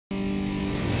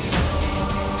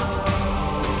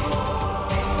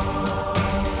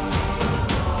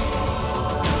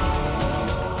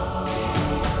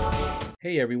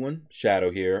Hey everyone,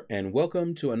 Shaedow here, and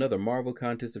welcome to another Marvel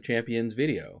Contest of Champions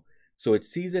video. So it's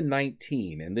season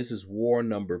 19, and this is war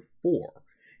number 4.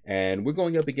 And we're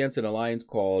going up against an alliance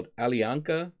called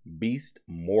Alianca Beast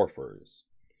Morphers.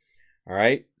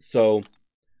 Alright, so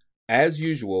as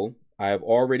usual, I have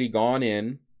already gone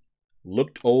in,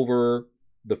 looked over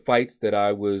the fights that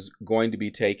I was going to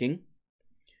be taking,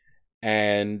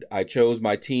 and I chose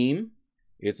my team.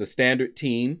 It's a standard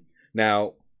team.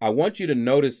 Now, I want you to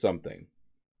notice something.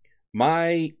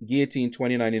 My Guillotine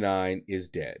 2099 is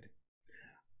dead.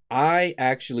 I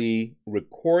actually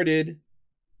recorded,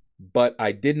 but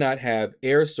I did not have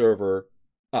air server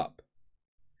up.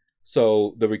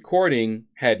 So the recording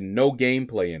had no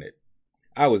gameplay in it.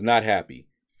 I was not happy.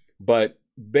 But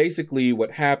basically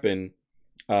what happened,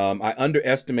 I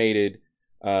underestimated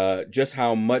just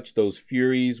how much those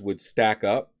Furies would stack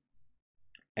up.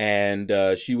 And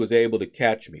she was able to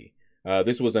catch me.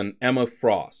 This was an Emma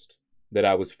Frost that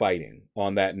I was fighting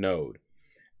on that node.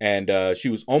 And she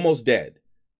was almost dead.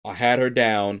 I had her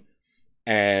down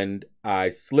and I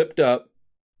slipped up.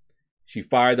 She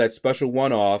fired that special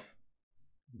one off.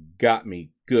 Got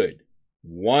me good.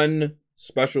 One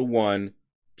special one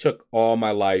took all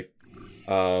my life.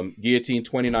 Guillotine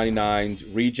 2099's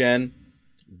regen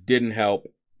didn't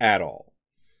help at all.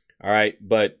 All right,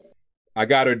 but I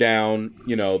got her down,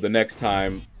 you know, the next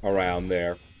time around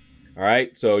there. All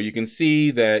right, so you can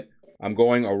see that I'm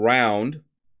going around,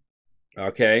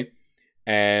 okay,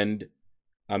 and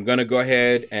I'm going to go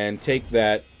ahead and take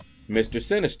that Mr.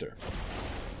 Sinister.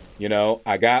 You know,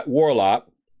 I got Warlock,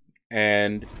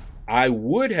 and I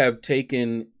would have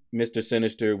taken Mr.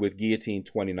 Sinister with Guillotine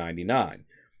 2099.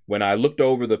 When I looked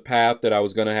over the path that I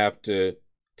was going to have to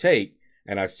take,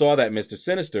 and I saw that Mr.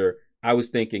 Sinister, I was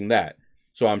thinking that.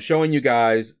 So I'm showing you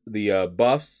guys the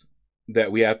buffs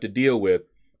that we have to deal with.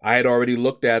 I had already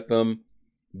looked at them,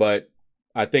 but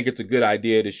I think it's a good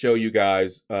idea to show you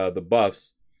guys the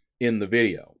buffs in the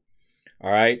video. All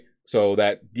right, so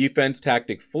that defense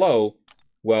tactic flow,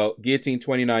 well, Guillotine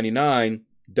 2099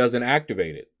 doesn't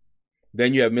activate it.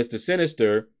 Then you have Mr.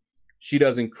 Sinister. She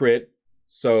doesn't crit,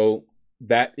 so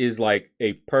that is like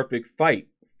a perfect fight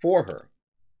for her.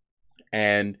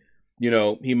 And, you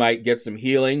know, he might get some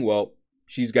healing. Well,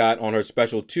 she's got on her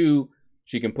special 2,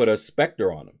 she can put a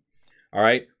Spectre on him. All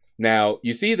right, now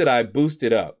you see that I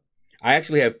boosted up. I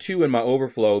actually have 2 in my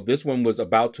overflow. This one was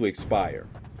about to expire.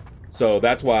 So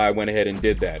that's why I went ahead and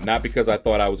did that. Not because I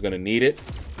thought I was going to need it,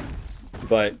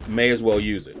 but may as well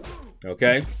use it.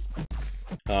 Okay.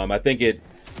 I think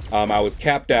I was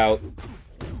capped out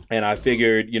and I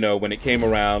figured, you know, when it came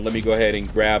around, let me go ahead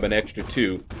and grab an extra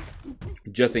 2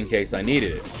 just in case I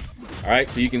needed it. All right.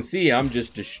 So you can see I'm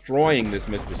just destroying this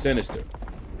Mr. Sinister.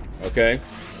 Okay.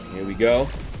 Here we go.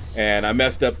 And I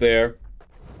messed up there.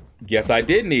 Guess I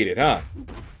did need it, huh?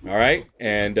 All right,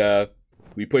 and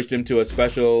we pushed him to a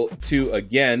special 2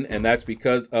 again, and that's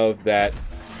because of that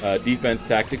defense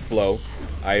tactic flow.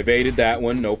 I evaded that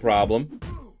one, no problem.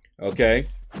 Okay,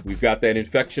 we've got that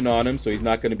infection on him, so he's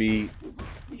not going to be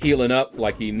healing up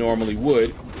like he normally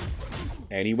would.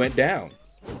 And he went down.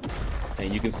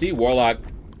 And you can see Warlock,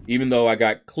 even though I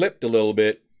got clipped a little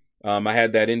bit, I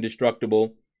had that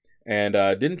indestructible and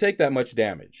didn't take that much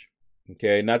damage.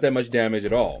 Okay, not that much damage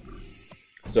at all.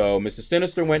 So Mr.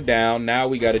 Sinister went down. Now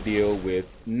we got to deal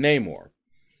with Namor.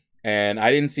 And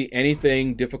I didn't see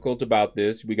anything difficult about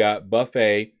this. We got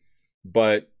Buffet,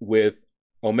 but with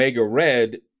Omega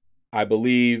Red, I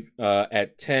believe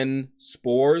at 10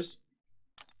 spores,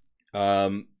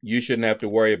 you shouldn't have to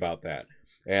worry about that.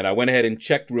 And I went ahead and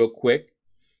checked real quick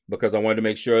because I wanted to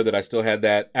make sure that I still had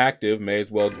that active. May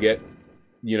as well get,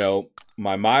 you know,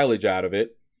 my mileage out of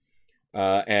it.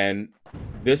 And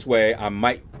this way I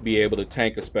might be able to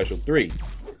tank a special 3.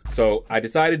 So I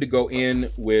decided to go in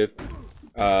with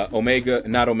not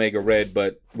Omega Red,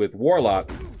 but with Warlock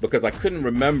because I couldn't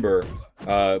remember.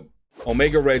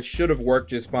 Omega Red should have worked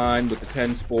just fine with the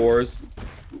 10 spores,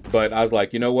 but I was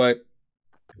like, you know what?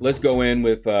 Let's go in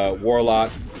with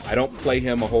Warlock. I don't play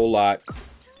him a whole lot,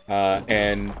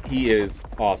 and he is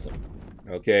awesome.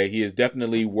 Okay, he is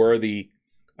definitely worthy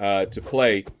to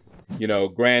play. You know,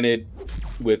 granted,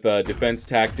 with defense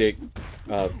tactic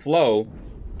flow,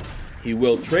 he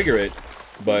will trigger it,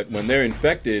 but when they're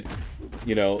infected,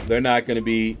 you know, they're not going to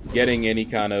be getting any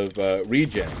kind of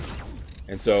regen.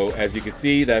 And so, as you can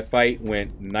see, that fight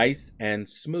went nice and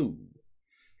smooth.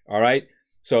 All right,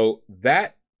 so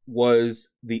that was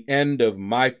the end of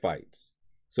my fights.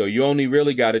 So you only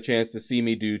really got a chance to see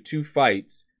me do 2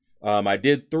 fights. I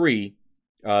did 3.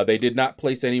 They did not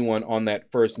place anyone on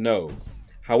that first node.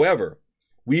 However,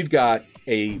 we've got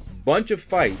a bunch of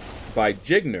fights by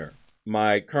Jigner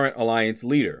my current alliance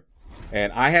leader,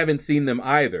 and I haven't seen them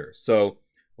either. So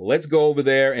let's go over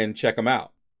there and check them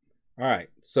out. All right,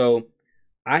 so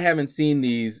I haven't seen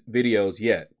these videos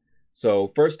yet.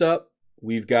 So first up,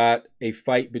 we've got a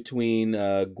fight between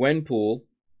Gwenpool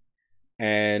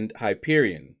and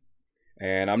Hyperion.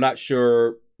 And I'm not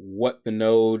sure what the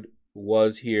node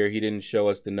was here. He didn't show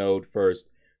us the node first,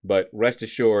 but rest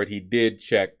assured he did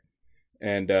check,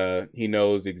 and he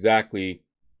knows exactly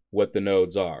what the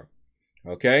nodes are.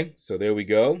 Okay, so there we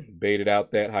go. Baited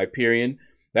out that Hyperion.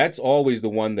 That's always the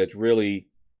one that's really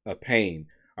a pain.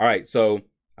 All right, so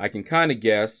I can kind of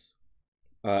guess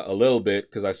a little bit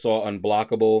because I saw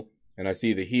unblockable and I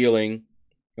see the healing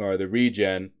or the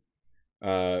regen.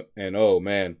 And oh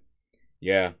man,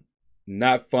 yeah,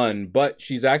 not fun, but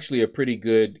she's actually a pretty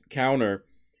good counter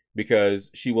because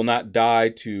she will not die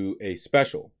to a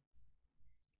special.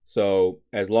 So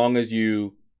as long as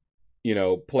you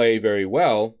play very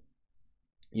well,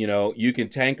 you can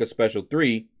tank a special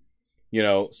 3,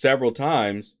 several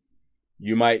times.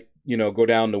 You might, go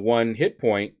down to 1 hit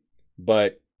point,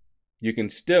 but you can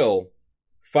still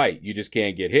fight. You just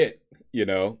can't get hit,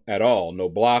 at all. No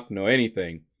block, no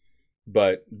anything.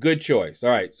 But good choice. All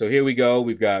right, so here we go.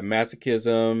 We've got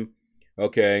Masochism.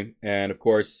 Okay, and of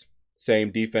course,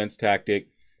 same defense tactic.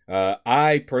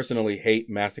 I personally hate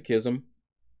Masochism,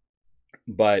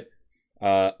 but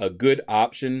a good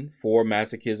option for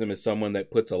Masochism is someone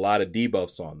that puts a lot of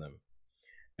debuffs on them.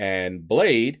 And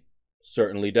Blade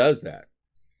certainly does that.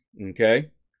 Okay,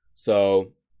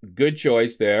 so good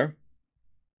choice there.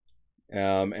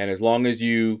 And as long as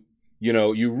you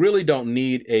really don't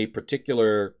need a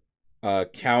particular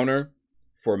counter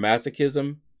for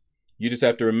Masochism. You just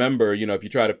have to remember, if you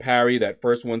try to parry, that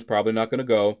first one's probably not going to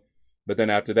go, but then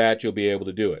after that, you'll be able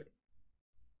to do it.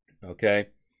 Okay.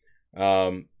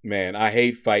 Man, I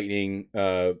hate fighting.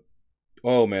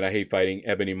 Oh man, I hate fighting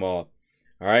Ebony Maw.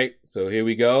 All right, so here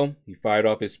we go. He fired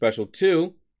off his special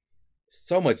 2.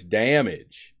 So much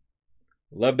damage.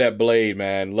 Love that blade,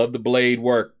 man. Love the blade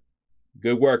work.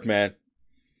 Good work, man.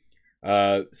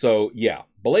 So yeah,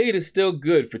 Blade is still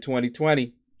good for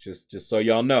 2020. Just so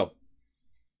y'all know.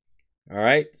 All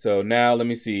right, so now let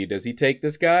me see. Does he take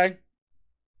this guy?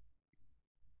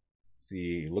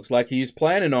 See, looks like he's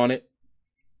planning on it.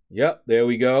 Yep, there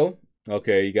we go.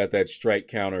 Okay, you got that strike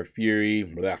counter, Fury.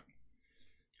 Blah.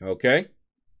 Okay.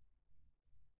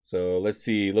 So let's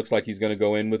see. Looks like he's going to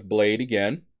go in with Blade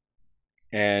again.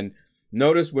 And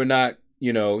notice we're not,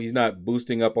 he's not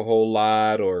boosting up a whole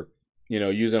lot or,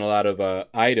 using a lot of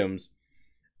items.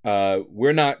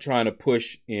 We're not trying to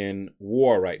push in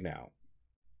war right now.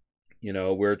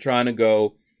 We're trying to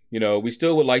go, we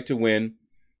still would like to win,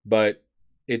 but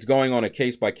it's going on a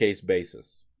case-by-case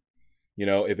basis.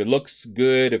 If it looks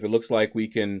good, if it looks like we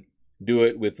can do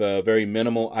it with a very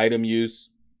minimal item use,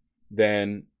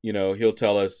 then, he'll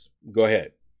tell us, go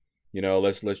ahead.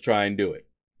 Let's try and do it.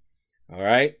 All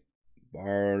right.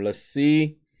 Let's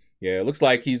see. Yeah, it looks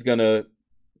like he's going to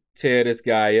tear this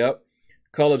guy up.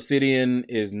 Cull Obsidian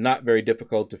is not very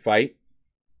difficult to fight.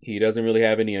 He doesn't really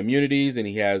have any immunities, and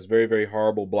he has very, very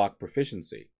horrible block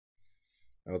proficiency.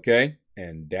 Okay,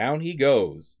 and down he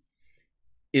goes.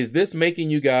 Is this making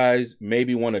you guys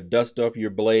maybe want to dust off your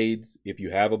blades if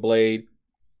you have a blade?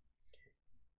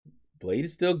 Blade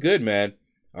is still good, man.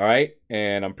 All right,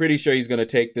 and I'm pretty sure he's going to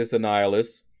take this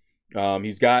Annihilus.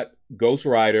 He's got Ghost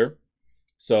Rider,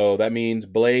 so that means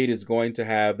Blade is going to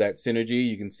have that synergy.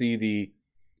 You can see the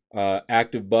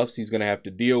active buffs he's going to have to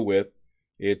deal with.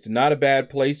 It's not a bad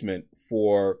placement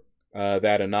for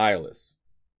that Annihilus.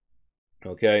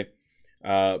 Okay,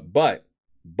 but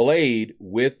Blade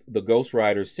with the Ghost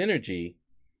Rider synergy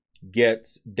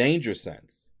gets Danger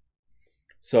Sense.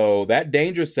 So that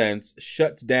Danger Sense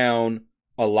shuts down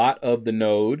a lot of the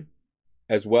node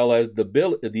as well as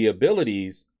the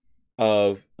abilities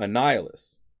of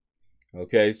Annihilus.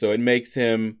 Okay, so it makes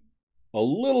him a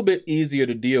little bit easier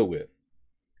to deal with.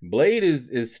 Blade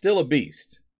is still a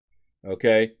beast.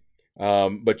 Okay,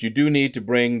 but you do need to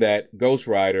bring that Ghost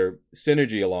Rider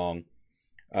synergy along,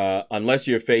 unless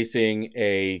you're facing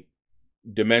a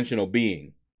dimensional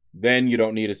being. Then you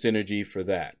don't need a synergy for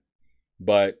that.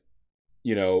 But,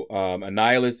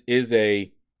 Annihilus is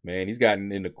man, he's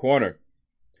gotten in the corner.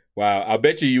 Wow, I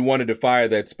bet you wanted to fire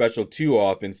that special 2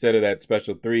 off instead of that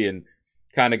special 3 and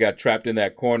kind of got trapped in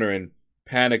that corner and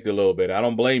panicked a little bit. I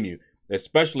don't blame you,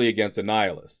 especially against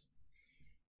Annihilus.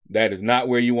 That is not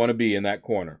where you want to be, in that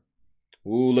corner.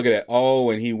 Ooh, look at that.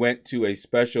 Oh, and he went to a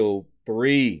special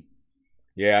 3.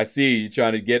 Yeah, I see. You're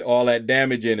trying to get all that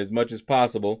damage in as much as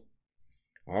possible.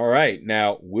 All right.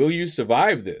 Now, will you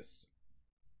survive this?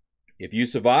 If you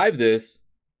survive this,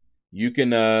 you can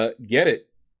get it.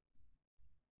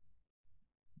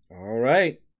 All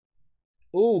right.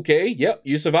 Okay, yep,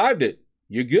 you survived it.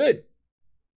 You're good.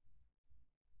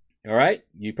 All right,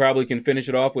 you probably can finish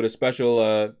it off with a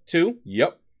special 2.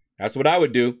 Yep, that's what I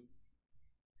would do.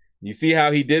 You see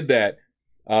how he did that?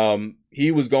 He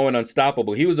was going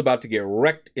unstoppable. He was about to get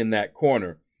wrecked in that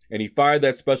corner, and he fired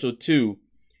that special 2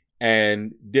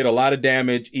 and did a lot of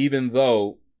damage, even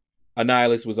though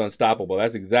Annihilus was unstoppable.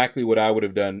 That's exactly what I would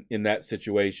have done in that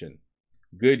situation.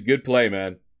 Good play,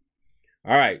 man.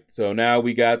 All right, so now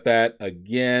we got that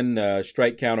again.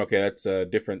 Strike counter. Okay, that's a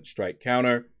different strike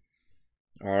counter.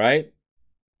 All right.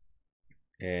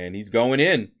 And he's going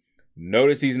in.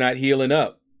 Notice he's not healing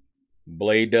up.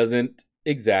 Blade doesn't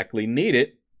exactly need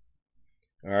it.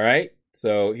 All right,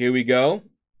 so here we go.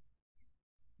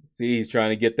 See, he's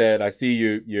trying to get that. I see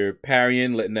you're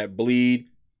parrying, letting that bleed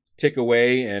tick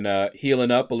away and healing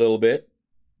up a little bit.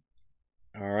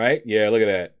 All right, yeah, look at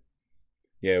that.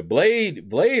 Yeah,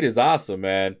 Blade is awesome,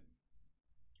 man.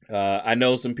 I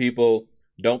know some people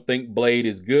don't think Blade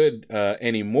is good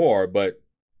anymore, but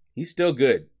he's still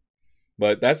good.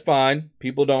 But that's fine.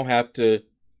 People don't have to,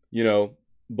 you know,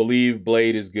 believe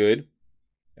Blade is good.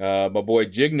 My boy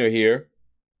Jigner here,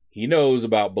 he knows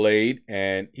about Blade,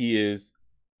 and he is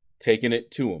taking it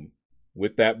to him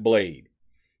with that Blade.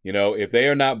 You know, if they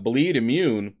are not bleed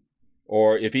immune,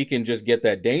 or if he can just get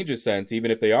that danger sense,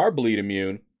 even if they are bleed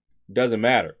immune, doesn't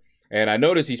matter. And I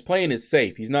notice he's playing it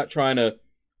safe. He's not trying to,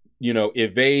 you know,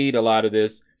 evade a lot of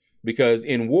this, because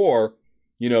in war,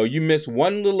 you know, you miss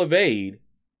one little evade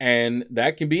and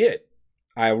that can be it.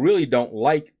 I really don't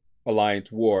like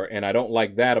Alliance War, and I don't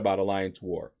like that about Alliance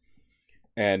War.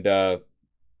 And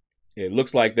it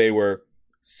looks like they were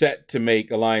set to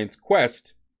make Alliance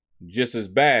Quest just as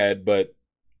bad, but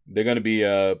they're going to be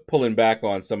pulling back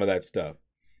on some of that stuff.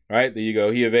 All right, there you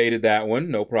go. He evaded that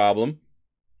one, no problem.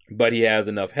 But he has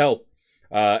enough health.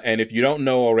 And if you don't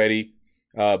know already,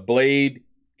 Blade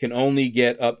can only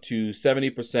get up to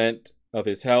 70% of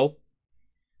his health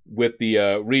with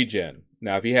the regen.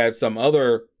 Now, if he had some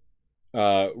other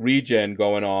regen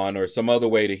going on or some other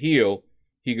way to heal,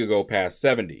 he could go past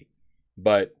 70.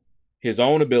 But his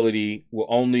own ability will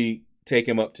only take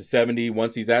him up to 70.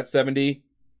 Once he's at 70,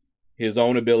 his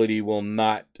own ability will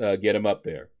not get him up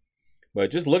there. But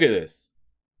just look at this.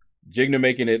 Jigner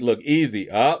making it look easy.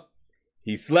 Up.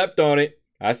 He slept on it.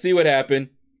 I see what happened.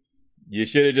 You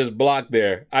should have just blocked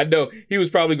there. I know he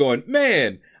was probably going,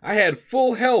 man, I had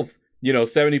full health. You know,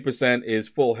 70% is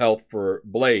full health for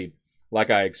Blade,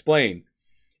 like I explained.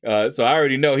 So I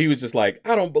already know he was just like,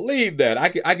 I don't believe that.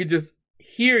 I could just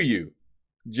hear you,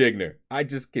 Jigner. I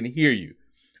just can hear you.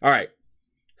 All right.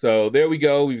 So there we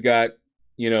go. We've got,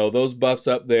 you know, those buffs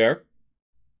up there.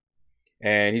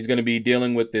 And he's going to be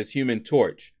dealing with this Human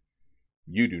Torch.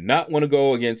 You do not want to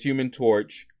go against Human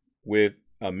Torch with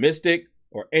a Mystic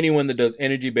or anyone that does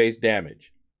energy-based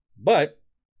damage. But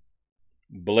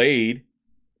Blade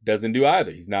doesn't do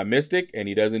either. He's not Mystic, and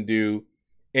he doesn't do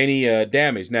any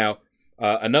damage. Now,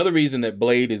 another reason that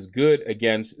Blade is good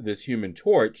against this Human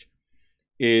Torch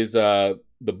is the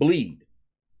bleed.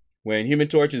 When Human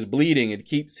Torch is bleeding, it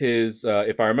keeps his,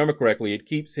 if I remember correctly, it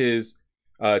keeps his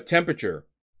temperature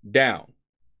down.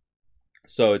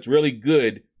 So it's really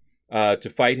good to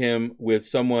fight him with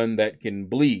someone that can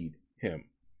bleed him.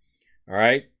 All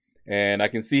right. And I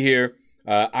can see here,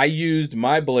 I used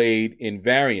my Blade in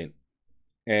Variant,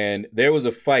 and there was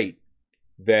a fight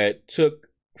that took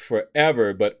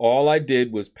forever, but all I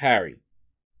did was parry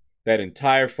that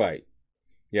entire fight.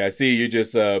 Yeah, I see you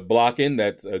just blocking.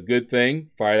 That's a good thing.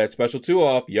 Fire that special 2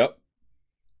 off. Yep.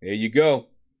 There you go.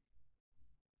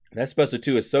 That special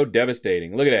 2 is so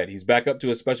devastating. Look at that. He's back up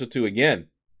to a special 2 again.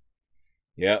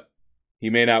 Yep. He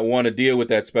may not want to deal with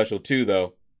that special 2,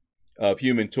 though, of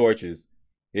Human Torches.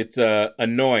 It's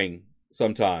annoying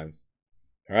sometimes.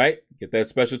 All right. Get that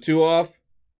special 2 off.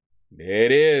 There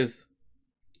it is.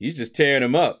 He's just tearing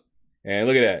him up. And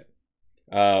look at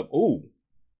that. Ooh.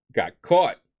 Got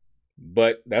caught.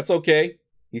 But that's okay.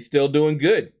 He's still doing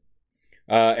good.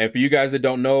 And for you guys that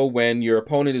don't know, when your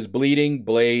opponent is bleeding,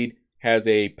 Blade has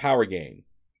a power gain.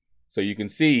 So you can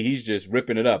see he's just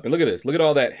ripping it up. And look at this. Look at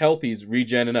all that health he's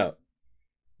regenning up.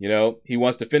 You know, he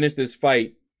wants to finish this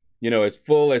fight, you know, as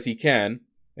full as he can.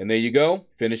 And there you go.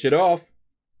 Finish it off.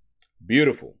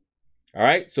 Beautiful. All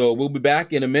right. So we'll be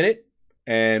back in a minute,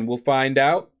 and we'll find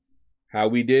out how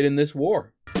we did in this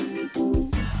war.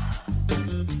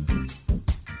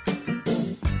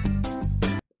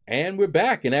 And we're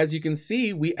back. And as you can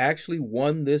see, we actually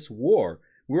won this war.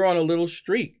 We're on a little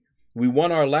streak. We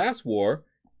won our last war,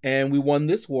 and we won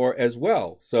this war as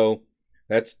well. So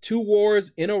that's 2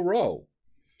 wars in a row.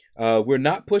 We're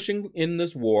not pushing in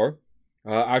this war.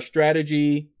 Our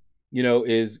strategy,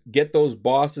 is get those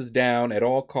bosses down at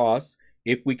all costs.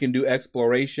 If we can do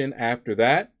exploration after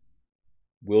that,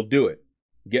 we'll do it.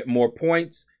 Get more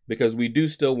points because we do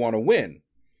still want to win.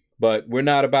 But we're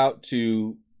not about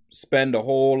to spend a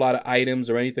whole lot of items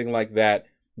or anything like that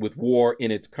with war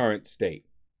in its current state.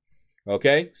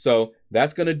 Okay, so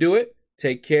that's going to do it.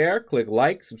 Take care. Click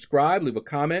like, subscribe, leave a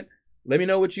comment. Let me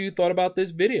know what you thought about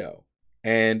this video.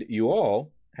 And you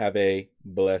all have a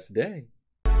blessed day.